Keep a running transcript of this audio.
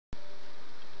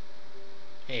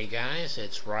Hey guys,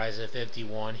 it's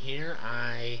Raiza51 here.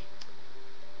 I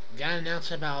got an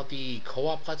announcement about the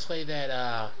co-op Let's Play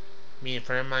that me and a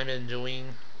friend of mine have been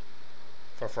doing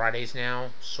for Fridays now,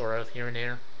 sort of here and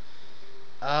there.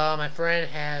 My friend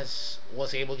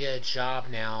was able to get a job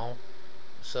now,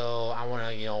 so I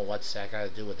want to, what's that got to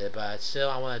do with it? But still,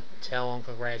 I want to tell him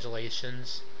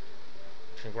congratulations.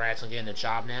 Congrats on getting a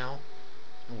job now.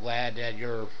 I'm glad that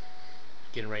you're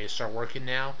getting ready to start working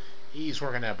now. He's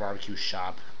working at a barbecue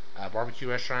shop, a barbecue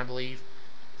restaurant, I believe.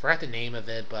 Forgot the name of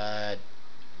it, but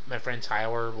my friend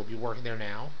Tyler will be working there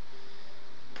now.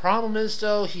 Problem is,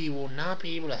 though, he will not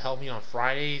be able to help me on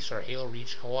Fridays or Halo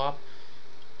Reach co-op.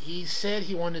 He said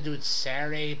he wanted to do it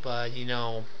Saturday, but,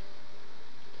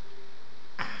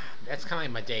 that's kind of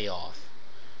like my day off.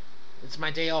 It's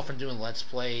my day off from doing Let's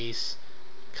Plays.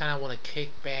 Kind of want to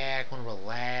kick back, want to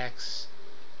relax,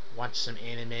 watch some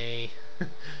anime.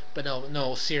 But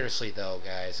no, seriously though,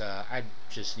 guys, I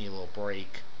just need a little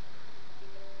break.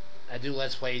 I do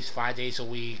Let's Plays 5 days a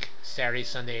week. Saturday,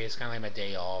 Sunday is kind of like my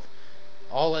day off.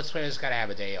 All Let's Players gotta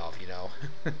have a day off,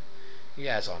 You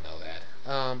guys all know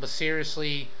that. But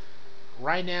seriously,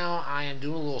 right now I am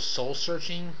doing a little soul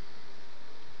searching.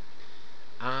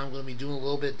 I'm gonna be doing a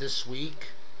little bit this week,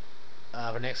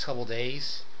 for the next couple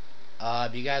days.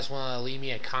 If you guys want to leave me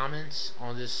a comment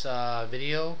on this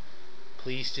video,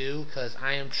 please do, because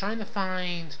I am trying to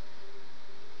find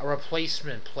a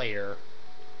replacement player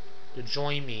to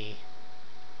join me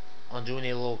on doing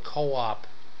a little co-op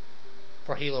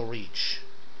for Halo Reach.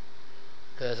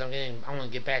 Because I want to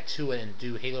get back to it and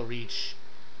do Halo Reach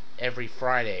every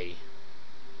Friday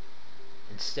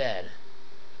instead.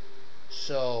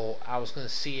 So I was going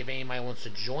to see if anybody wants to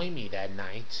join me that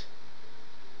night.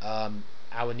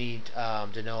 I would need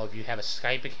to know if you have a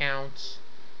Skype account.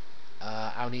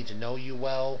 I'll need to know you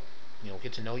well,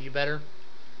 get to know you better.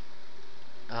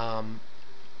 And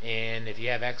if you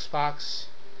have Xbox,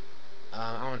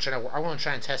 I want to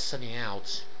try and test something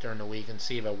out during the week and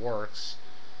see if it works.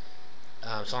 So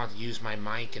I don't have to use my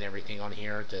mic and everything on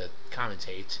here to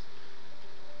commentate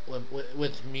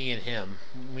with me and him,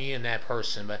 me and that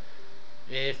person. But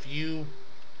if you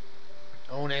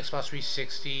own Xbox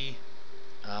 360,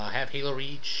 have Halo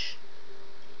Reach,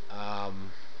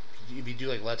 if you do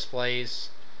like Let's Plays,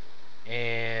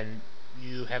 and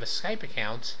you have a Skype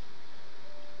account,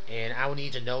 and I would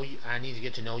need to know you, I need to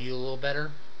get to know you a little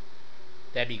better,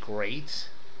 that'd be great.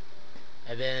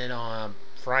 And then on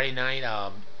Friday night,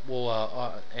 we'll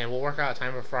work out a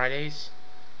time for Fridays.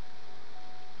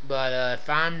 But if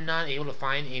I'm not able to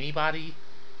find anybody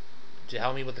to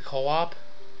help me with the co-op,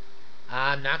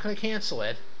 I'm not going to cancel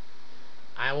it.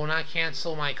 I will not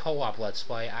cancel my co-op Let's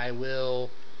Play. I will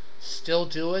still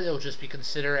do it. It'll just be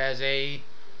considered as a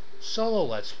solo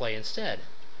Let's Play instead.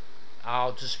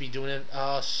 I'll just be doing it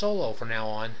solo from now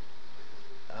on,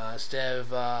 instead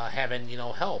of having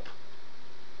help.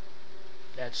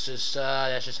 That's just how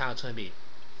it's gonna be.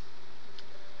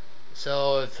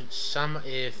 So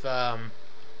if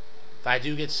I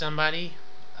do get somebody,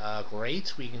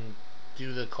 great. We can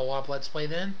do the co-op Let's Play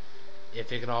then,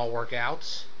 if it can all work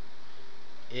out.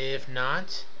 If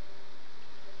not,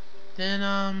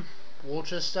 then we'll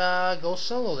just go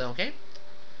solo then, okay?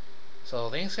 So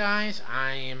thanks guys.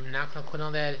 I am not gonna quit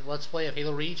on that Let's Play of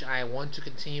Halo Reach. I want to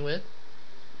continue it.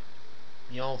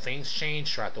 Things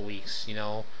change throughout the weeks,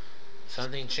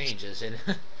 something changes, and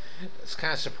it's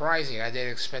kind of surprising. I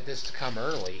didn't expect this to come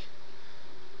early.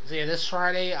 So yeah, this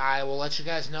Friday I will let you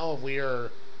guys know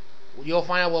if you'll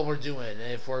find out what we're doing.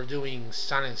 If we're doing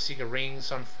Sonic Secret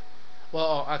Rings on,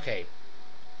 well, okay,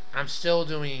 I'm still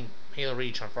doing Halo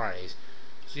Reach on Fridays.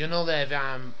 So you'll know that if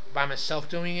I'm by myself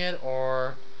doing it,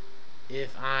 or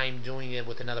if I'm doing it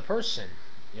with another person,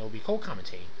 it'll be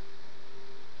co-commentating.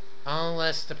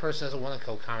 Unless the person doesn't want to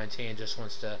co-commentate and just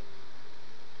wants to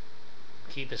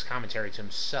keep his commentary to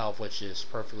himself, which is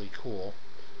perfectly cool.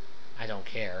 I don't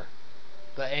care.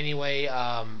 But anyway,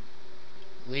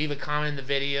 leave a comment in the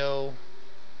video.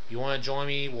 If you want to join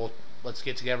me, let's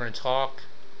get together and talk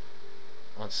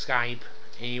on Skype,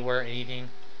 anywhere, anything,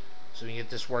 so we can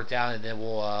get this worked out, and then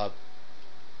we'll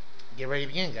get ready to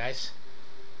begin, guys.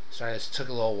 Sorry this took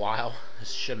a little while.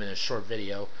 This should have been a short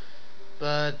video,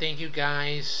 but thank you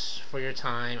guys for your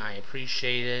time. I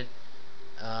appreciate it.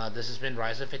 This has been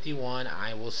Raiza51.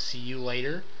 I will see you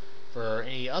later for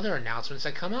any other announcements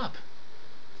that come up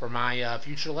for my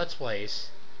future Let's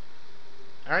Plays.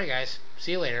 Alright guys,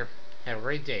 see you later. Have a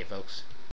great day, folks.